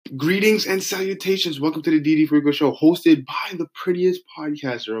Greetings and salutations. Welcome to the DD Fuego Show, hosted by the prettiest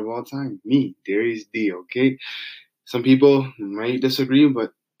podcaster of all time, me, Darius D. Okay, some people might disagree,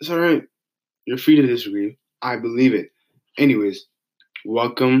 but it's all right. You're free to disagree. I believe it. Anyways,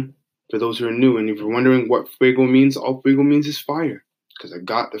 welcome for those who are new. And if you're wondering what fuego means, all fuego means is fire. Because I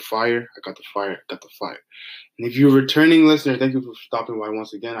got the fire, I got the fire, I got the fire. And if you're a returning listener, thank you for stopping by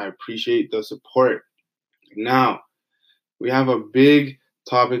once again. I appreciate the support. Now, we have a big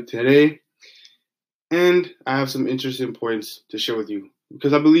topic today, and I have some interesting points to share with you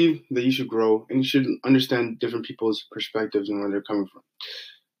because I believe that you should grow and you should understand different people's perspectives and where they're coming from.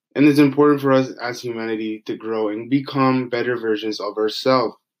 And it's important for us as humanity to grow and become better versions of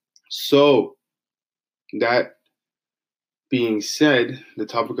ourselves. So, that being said, the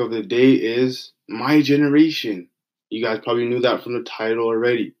topic of the day is my generation. You guys probably knew that from the title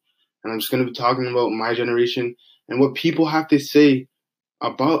already. And I'm just going to be talking about my generation and what people have to say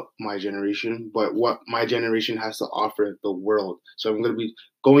about my generation, but what my generation has to offer the world. So I'm going to be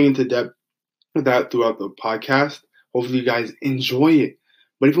going into depth with that throughout the podcast. Hopefully you guys enjoy it.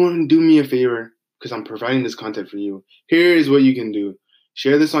 But if you want to do me a favor, because I'm providing this content for you, here is what you can do.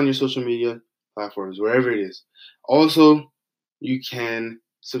 Share this on your social media platforms, wherever it is. Also, you can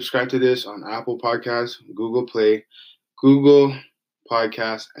subscribe to this on Apple Podcasts, Google Play, Google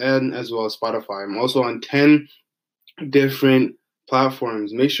Podcasts, and as well as Spotify. I'm also on 10 different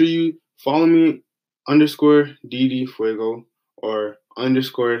platforms. Make sure you follow me _DD Fuego or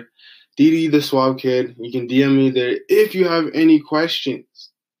 _ DD the Suave Kid. You can DM me there if you have any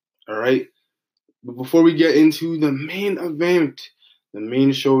questions. All right. But before we get into the main event, the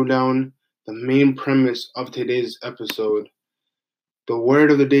main showdown, the main premise of today's episode, the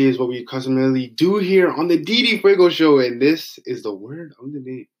word of the day is what we customarily do here on the DD Fuego Show, and this is the word of the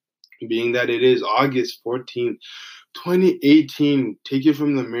day, being that it is August 14th, 2018. Take it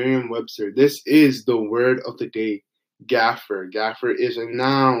from the Merriam-Webster. This is the word of the day, gaffer. Gaffer is a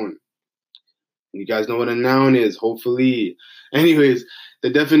noun. You guys know what a noun is, hopefully. Anyways, the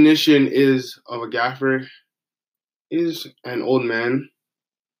definition is of a gaffer is an old man.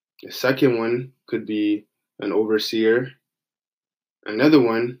 The second one could be an overseer. Another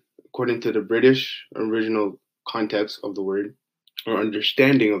one, according to the British original context of the word, or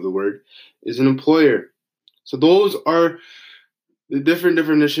understanding of the word, is an employer. So those are the different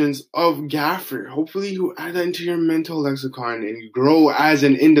definitions of gaffer. Hopefully you add that into your mental lexicon and you grow as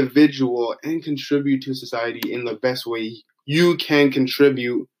an individual and contribute to society in the best way you can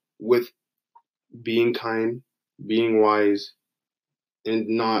contribute, with being kind, being wise, and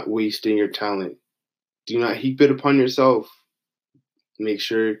not wasting your talent. Do not heap it upon yourself. Make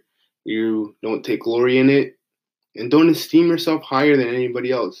sure you don't take glory in it, and don't esteem yourself higher than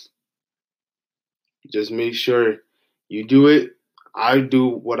anybody else. Just make sure you do it. I do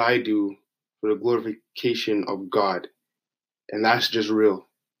what I do for the glorification of God. And that's just real.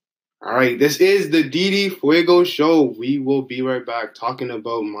 All right, this is the DD Fuego Show. We will be right back talking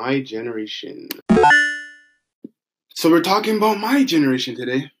about my generation. So we're talking about my generation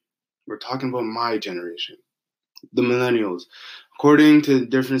today. We're talking about my generation, the millennials. According to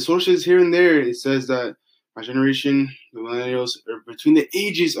different sources here and there, it says that my generation, the millennials, are between the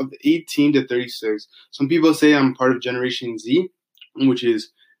ages of 18 to 36. Some people say I'm part of Generation Z, which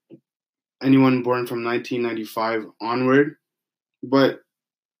is anyone born from 1995 onward. But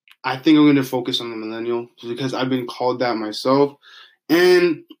I think I'm going to focus on the millennial because I've been called that myself.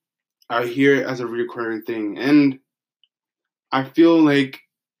 And I hear it as a recurring thing. And I feel like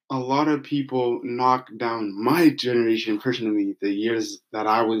a lot of people knock down my generation personally, the years that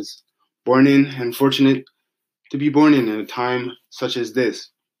I was born in and fortunate to be born in a time such as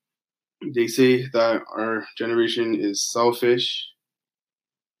this. They say that our generation is selfish,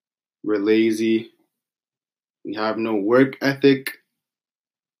 we're lazy, we have no work ethic,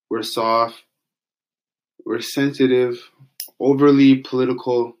 we're soft, we're sensitive, overly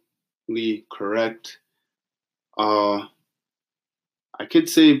politically correct, I could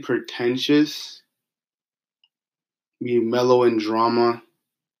say pretentious, we mellow in drama,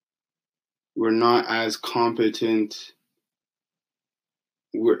 we're not as competent.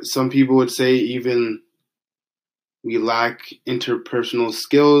 Some people would say even we lack interpersonal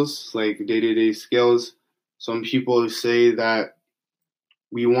skills, like day-to-day skills. Some people say that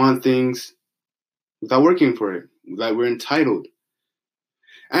we want things without working for it, that we're entitled.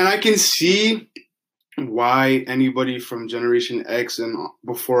 And I can see why anybody from Generation X and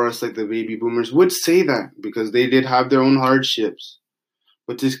before us, like the baby boomers, would say that, because they did have their own hardships.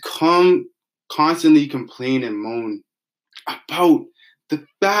 But to constantly complain and moan about the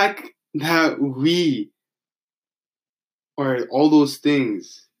fact that we are all those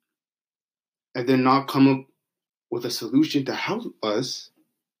things and then not come up with a solution to help us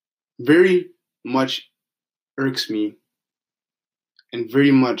very much irks me and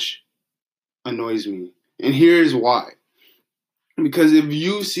very much annoys me. And here's why. Because if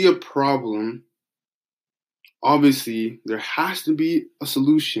you see a problem, obviously there has to be a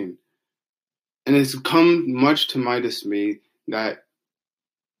solution. And it's come much to my dismay that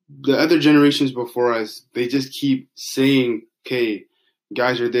the other generations before us, they just keep saying, okay, you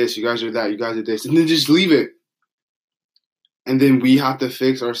guys are this, you guys are that, you guys are this, and then just leave it. And then we have to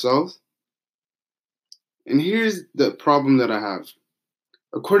fix ourselves. And here's the problem that I have.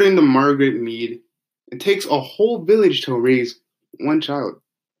 According to Margaret Mead, it takes a whole village to raise one child.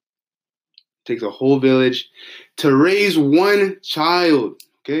 It takes a whole village to raise one child.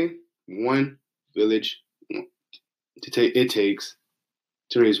 Okay? One village it takes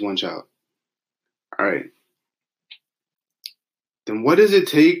to raise one child. All right. Then what does it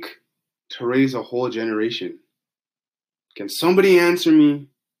take to raise a whole generation? Can somebody answer me?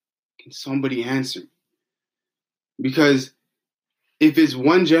 Can somebody answer me? Because if it's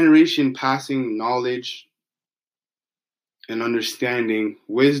one generation passing knowledge and understanding,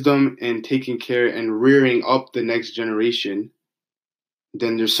 wisdom, and taking care and rearing up the next generation,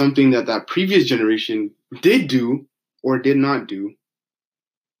 then there's something that previous generation did do or did not do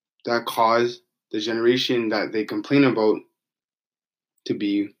that caused the generation that they complain about to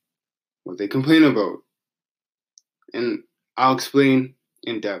be what they complain about. And I'll explain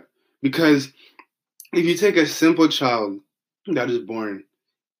in depth. Because if you take a simple child that is born,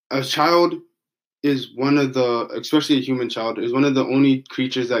 a child is one of the, especially a human child, is one of the only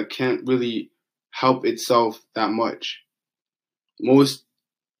creatures that can't really help itself that much. Most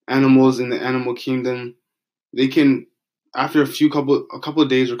animals in the animal kingdom, they can, after a couple of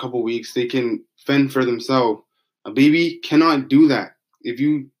days or a couple of weeks, they can fend for themselves. A baby cannot do that. If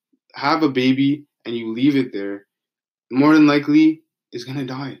you have a baby and you leave it there, more than likely it's gonna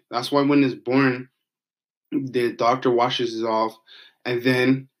die. That's why when it's born, the doctor washes it off, and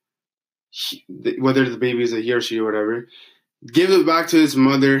then whether the baby is a he or she or whatever, give it back to its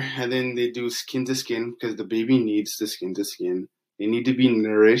mother, and then they do skin to skin because the baby needs the skin to skin. They need to be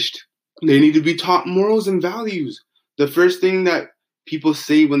nourished. They need to be taught morals and values. The first thing that people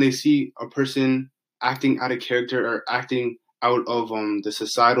say when they see a person acting out of character or acting out of the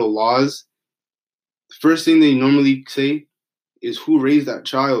societal laws, the first thing they normally say is who raised that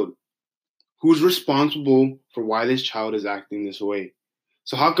child? Who's responsible for why this child is acting this way?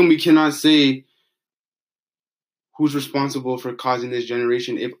 So how come we cannot say who's responsible for causing this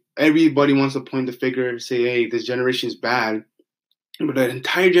generation if everybody wants to point the finger, say, hey, this generation is bad, but an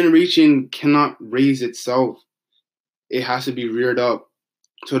entire generation cannot raise itself. It has to be reared up.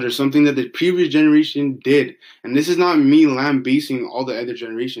 So there's something that the previous generation did. And this is not me lambasting all the other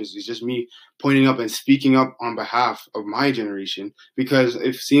generations. It's just me pointing up and speaking up on behalf of my generation, because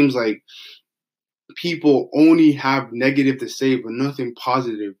it seems like people only have negative to say, but nothing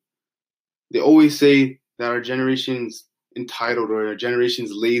positive. They always say that our generation's entitled or our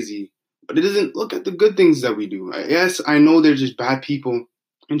generation's lazy, but it doesn't look at the good things that we do. Yes, I know there's just bad people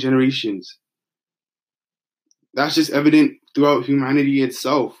in generations. That's just evident throughout humanity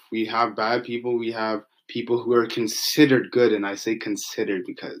itself. We have bad people. We have people who are considered good, and I say considered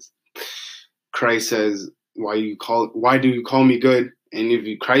because Christ says, "Why do you call me good?" And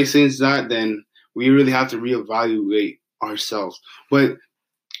if Christ says that, then we really have to reevaluate ourselves. But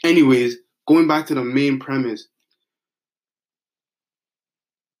anyways, going back to the main premise,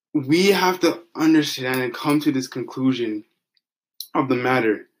 we have to understand and come to this conclusion of the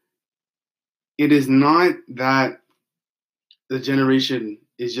matter. It is not that the generation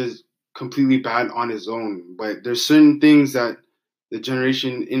is just completely bad on its own, but there's certain things that the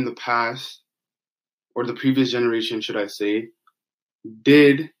generation in the past, or the previous generation, should I say,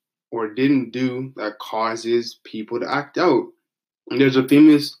 did or didn't do that causes people to act out. And there's a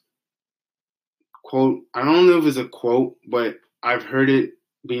famous quote, I don't know if it's a quote, but I've heard it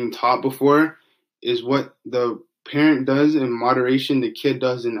being taught before, is what the parent does in moderation, the kid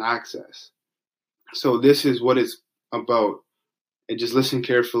does in access. So this is what it's about. And just listen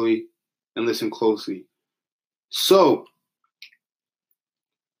carefully and listen closely. So,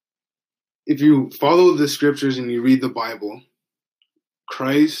 if you follow the scriptures and you read the Bible,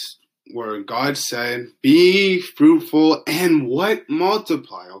 Christ, where God said, be fruitful and what?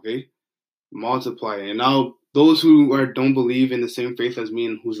 Multiply, okay? Multiply. And now, those who don't believe in the same faith as me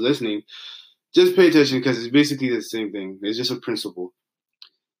and who's listening, just pay attention because it's basically the same thing. It's just a principle.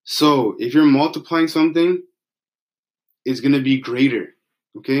 So, if you're multiplying something, it's going to be greater,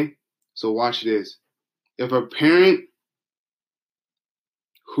 okay? So, watch this. If a parent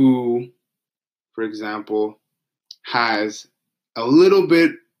who for example, has a little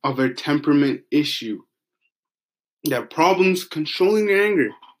bit of a temperament issue, they have problems controlling their anger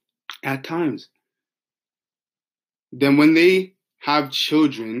at times, then when they have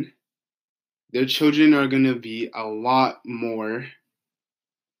children, their children are going to be a lot more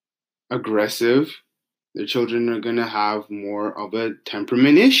aggressive. Their children are going to have more of a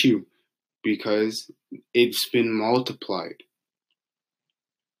temperament issue because it's been multiplied.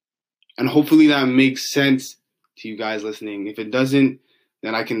 And hopefully that makes sense to you guys listening. If it doesn't,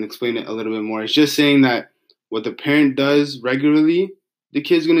 then I can explain it a little bit more. It's just saying that what the parent does regularly, the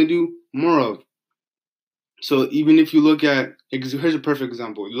kid's going to do more of. So even if you look at, here's a perfect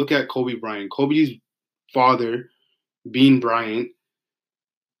example. You look at Kobe Bryant. Kobe's father, Bean Bryant,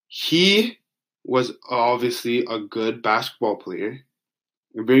 he was obviously a good basketball player,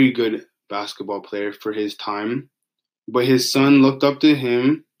 a very good basketball player for his time. But his son looked up to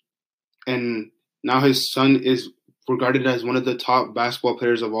him, and now his son is regarded as one of the top basketball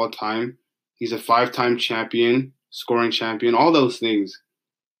players of all time. He's a 5-time champion, scoring champion, all those things.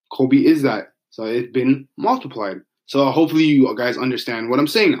 Kobe is that. So it's been multiplied. So hopefully you guys understand what I'm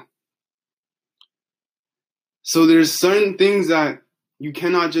saying now. So there's certain things that you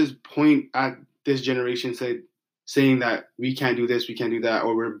cannot just point at this generation saying that we can't do this, we can't do that,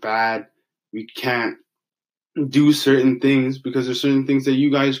 or we're bad, we can't do certain things, because there's certain things that you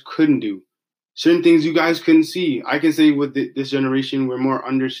guys couldn't do. Certain things you guys couldn't see. I can say with this generation, we're more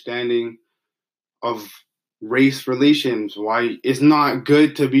understanding of race relations, why it's not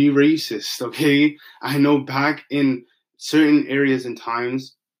good to be racist, okay? I know back in certain areas and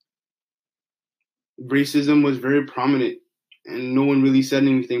times, racism was very prominent, and no one really said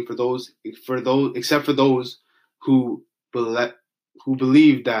anything for those except for those who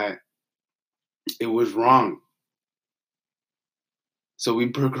believed that it was wrong. So we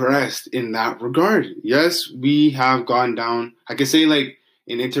progressed in that regard. Yes, we have gone down. I can say, like,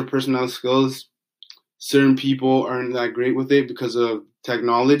 in interpersonal skills, certain people aren't that great with it because of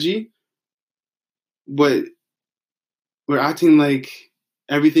technology, but we're acting like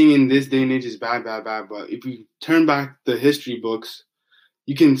everything in this day and age is bad. But if you turn back the history books,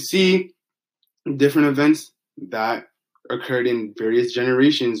 you can see different events that occurred in various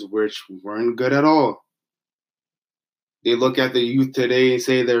generations which weren't good at all. They look at the youth today and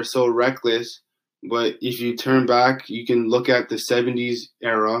say they're so reckless, but if you turn back, you can look at the 70s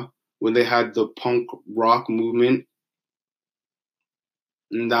era when they had the punk rock movement,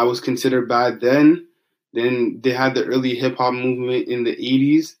 and that was considered bad then. Then they had the early hip hop movement in the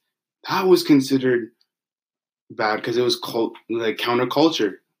 80s. That was considered bad because it was like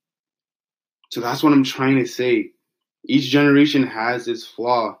counterculture. So that's what I'm trying to say. Each generation has its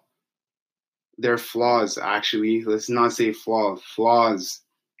flaw. Their flaws, actually. Let's not say flaws.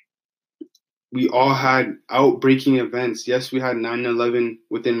 We all had outbreaking events. Yes, we had 9/11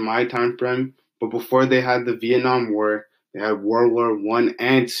 within my time frame, but before they had the Vietnam War, they had World War I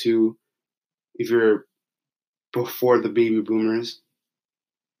and II, if you're before the baby boomers.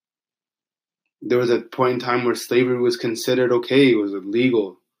 There was a point in time where slavery was considered okay, it was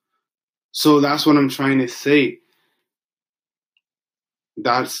illegal. So that's what I'm trying to say.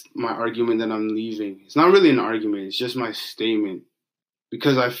 That's my argument that I'm leaving. It's not really an argument, it's just my statement.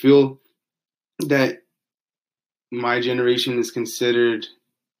 Because I feel that my generation is considered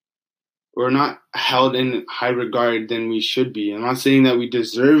or not held in high regard than we should be. I'm not saying that we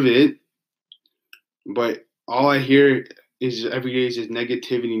deserve it, but all I hear is every day is just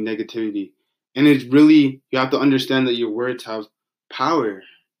negativity. And it's really, you have to understand that your words have power.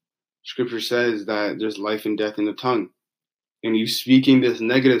 Scripture says that there's life and death in the tongue. And you speaking this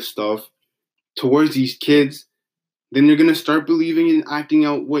negative stuff towards these kids, then you're going to start believing and acting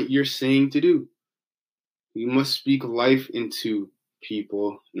out what you're saying to do. You must speak life into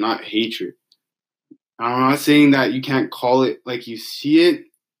people, not hatred. I'm not saying that you can't call it like you see it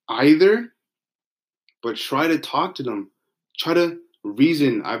either, but try to talk to them. Try to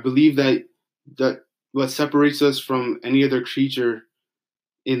reason. I believe that what separates us from any other creature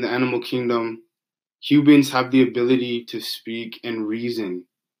in the animal kingdom, humans have the ability to speak and reason,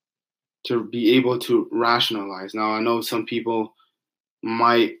 to be able to rationalize. Now, I know some people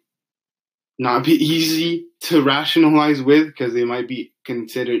might not be easy to rationalize with because they might be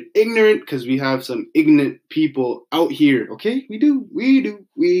considered ignorant, because we have some ignorant people out here, okay? We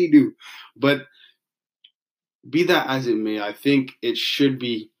do. But be that as it may, I think it should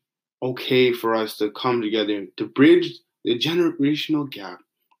be okay for us to come together to bridge the generational gap.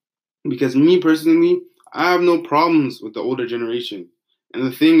 Because me personally, I have no problems with the older generation. And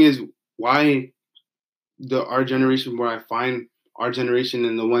the thing is, why our generation, where I find our generation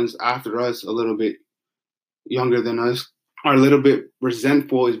and the ones after us, a little bit younger than us, are a little bit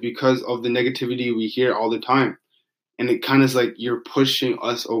resentful is because of the negativity we hear all the time. And it kind of is like you're pushing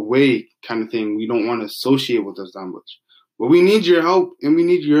us away, kind of thing. We don't want to associate with us that much. But we need your help and we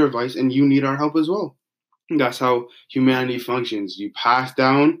need your advice, and you need our help as well. That's how humanity functions. You pass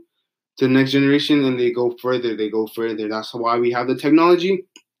down to the next generation and they go further, they go further. That's why we have the technology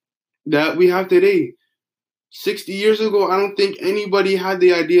that we have today. 60 years ago, I don't think anybody had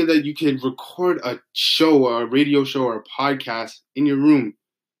the idea that you could record a show, a radio show, or a podcast in your room.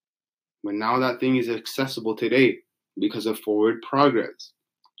 But now that thing is accessible today because of forward progress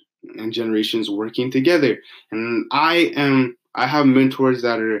and generations working together. And I have mentors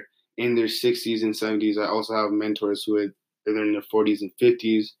that are in their 60s and 70s. I also have mentors who are in their 40s and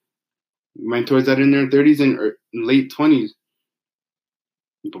 50s. Mentors that are in their 30s and late 20s.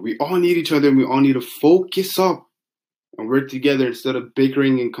 But we all need each other, and we all need to focus up and work together instead of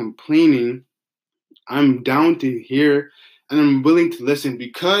bickering and complaining. I'm down to hear and I'm willing to listen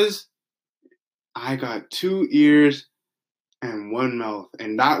because I got 2 ears and 1 mouth.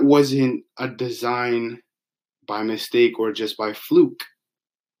 And that wasn't a design by mistake or just by fluke.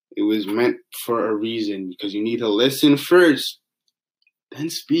 It was meant for a reason, because you need to listen first, then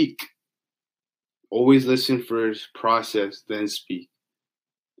speak. Always listen first, process, then speak.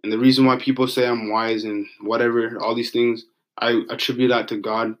 And the reason why people say I'm wise and whatever, all these things, I attribute that to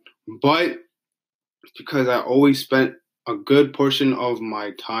God. But it's because I always spent a good portion of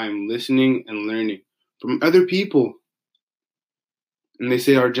my time listening and learning from other people. And they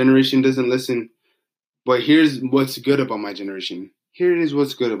say our generation doesn't listen. But here's what's good about my generation. Here it is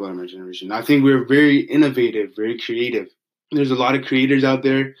what's good about my generation. I think we're very innovative, very creative. There's a lot of creators out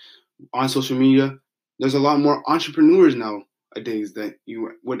there on social media. There's a lot more entrepreneurs nowadays that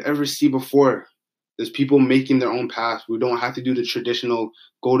you would ever see before. There's people making their own path. We don't have to do the traditional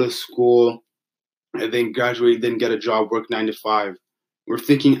go to school and then graduate, then get a job, work 9 to 5. We're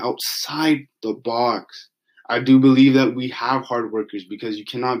thinking outside the box. I do believe that we have hard workers, because you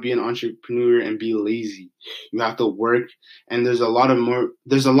cannot be an entrepreneur and be lazy. You have to work, and there's a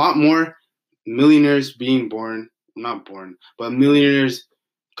lot more millionaires being born, not born, but millionaires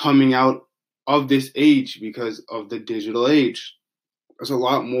coming out of this age because of the digital age. There's a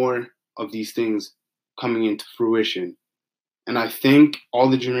lot more of these things coming into fruition. And I thank all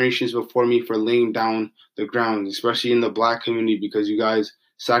the generations before me for laying down the ground, especially in the Black community, because you guys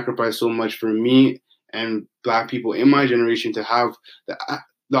sacrificed so much for me and Black people in my generation to have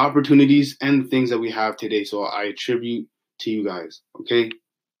the opportunities and the things that we have today. So I attribute to you guys, okay?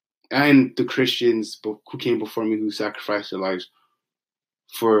 And the Christians who came before me, who sacrificed their lives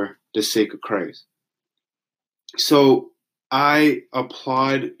for the sake of Christ. So I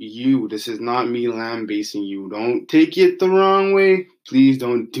applaud you. This is not me lambasting you. Don't take it the wrong way. Please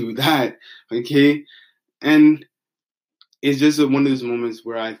don't do that, okay? And it's just one of those moments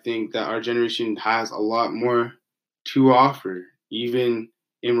where I think that our generation has a lot more to offer, even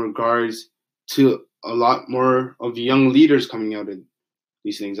in regards to a lot more of young leaders coming out of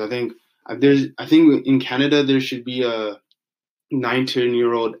these things. I think in Canada there should be a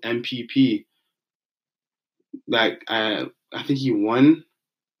 19-year-old MPP that I think he won.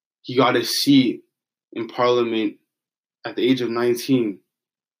 He got a seat in Parliament at the age of 19.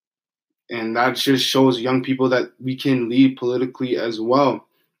 And that just shows young people that we can lead politically as well.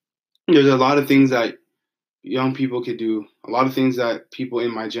 There's a lot of things that young people could do, a lot of things that people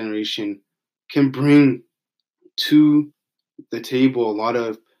in my generation can bring to the table, a lot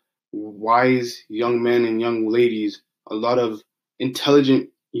of wise young men and young ladies, a lot of intelligent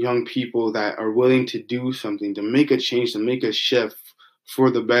young people that are willing to do something, to make a change, to make a shift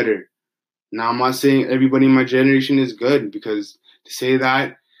for the better. Now, I'm not saying everybody in my generation is good, because to say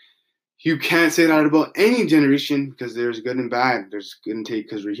that, you can't say that about any generation, because there's good and bad. There's good and take,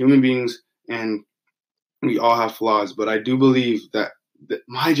 because we're human beings and we all have flaws. But I do believe that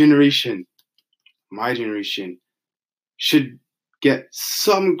my generation should get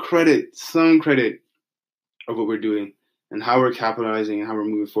some credit of what we're doing and how we're capitalizing and how we're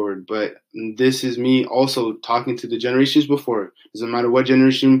moving forward. But this is me also talking to the generations before. Doesn't matter what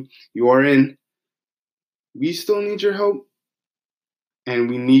generation you are in, we still need your help.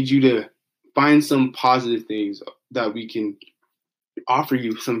 And we need you to find some positive things that we can offer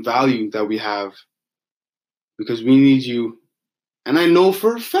you, some value that we have, because we need you. And I know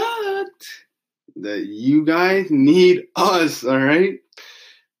for a fact that you guys need us, all right?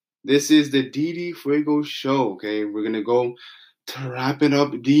 This is the DD Fuego show, okay? We're going to go to wrap it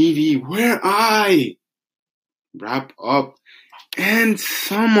up. DD, where I wrap up and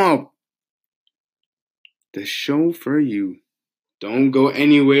sum up the show for you. Don't go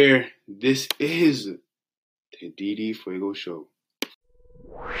anywhere. This is the DD Fuego Show.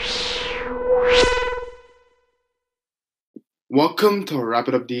 Welcome to Wrap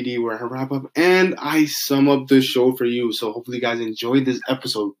It Up DD, where I wrap up and I sum up the show for you. So hopefully you guys enjoyed this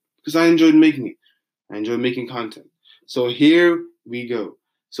episode because I enjoyed making it. I enjoyed making content. So here we go.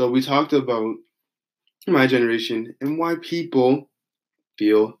 So we talked about my generation and why people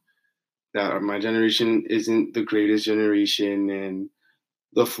feel that my generation isn't the greatest generation and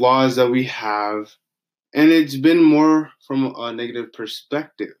the flaws that we have. And it's been more from a negative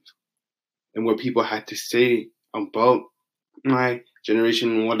perspective and what people had to say about my generation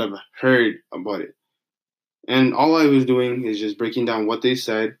and what I've heard about it. And all I was doing is just breaking down what they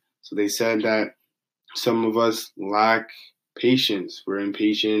said. So they said that some of us lack patience. We're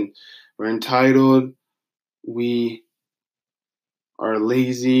impatient. We're entitled. We are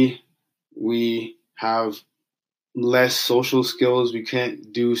lazy. We have less social skills. We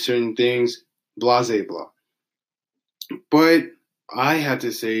can't do certain things. Blah, blah, blah. But I had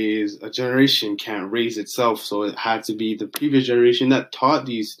to say is a generation can't raise itself. So it had to be the previous generation that taught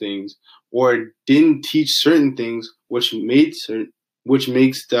these things or didn't teach certain things, which makes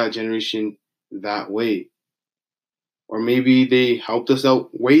that generation that way. Or maybe they helped us out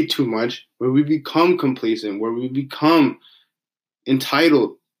way too much, where we become complacent, where we become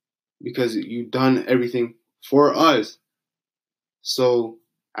entitled because you've done everything for us. So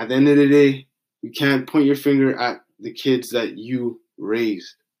at the end of the day, you can't point your finger at the kids that you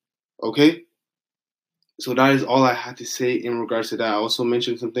raised. Okay? So that is all I had to say in regards to that. I also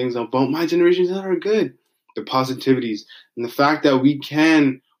mentioned some things about my generations that are good. The positivities and the fact that we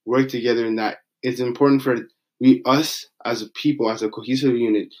can work together and that it's important for us as a people, as a cohesive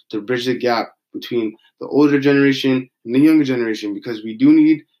unit, to bridge the gap between the older generation and the younger generation, because we do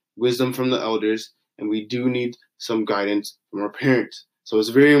need wisdom from the elders and we do need some guidance from our parents. So it's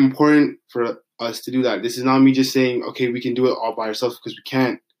very important for us to do that. This is not me just saying, okay, we can do it all by ourselves, because we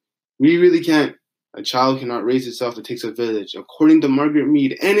can't. We really can't. A child cannot raise itself. It takes a village, according to Margaret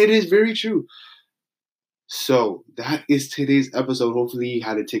Mead. And it is very true. So that is today's episode. Hopefully you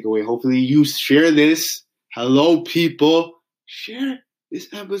had a takeaway. Hopefully you share this. Hello, people. Share this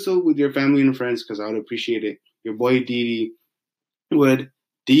episode with your family and friends, because I would appreciate it. Your boy Didi would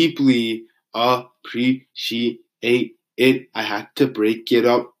deeply appreciate it. I had to break it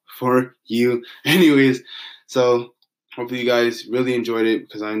up for you. Anyways, so hopefully you guys really enjoyed it,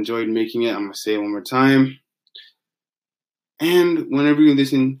 because I enjoyed making it. I'm going to say it one more time. And whenever you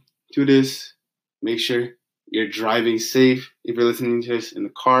listen to this, make sure you're driving safe. If you're listening to this in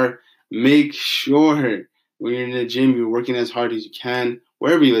the car, make sure when you're in the gym, you're working as hard as you can,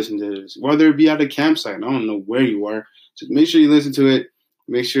 wherever you listen to this, whether it be at a campsite. I don't know where you are. Just make sure you listen to it.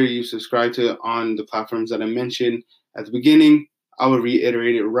 Make sure you subscribe to it on the platforms that I mentioned at the beginning. I will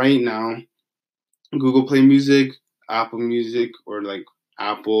reiterate it right now. Google Play Music, Apple Music, or like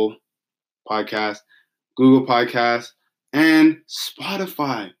Apple Podcast, Google Podcast, and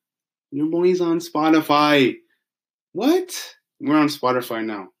Spotify. Your boy's on Spotify. What? We're on Spotify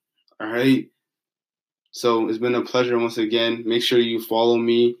now. All right. So it's been a pleasure once again. Make sure you follow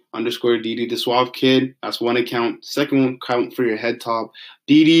me, _Didi the Suave Kid. That's one account. Second account for your head top,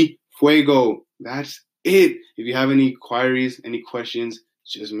 Didi Fuego. That's it. If you have any queries, any questions,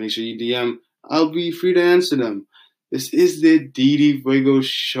 just make sure you DM. I'll be free to answer them. This is the Didi Fuego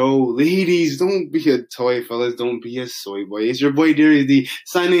Show. Ladies, don't be a toy, fellas. Don't be a soy boy. It's your boy Darius D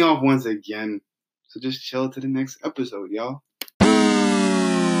signing off once again. So just chill to the next episode, y'all.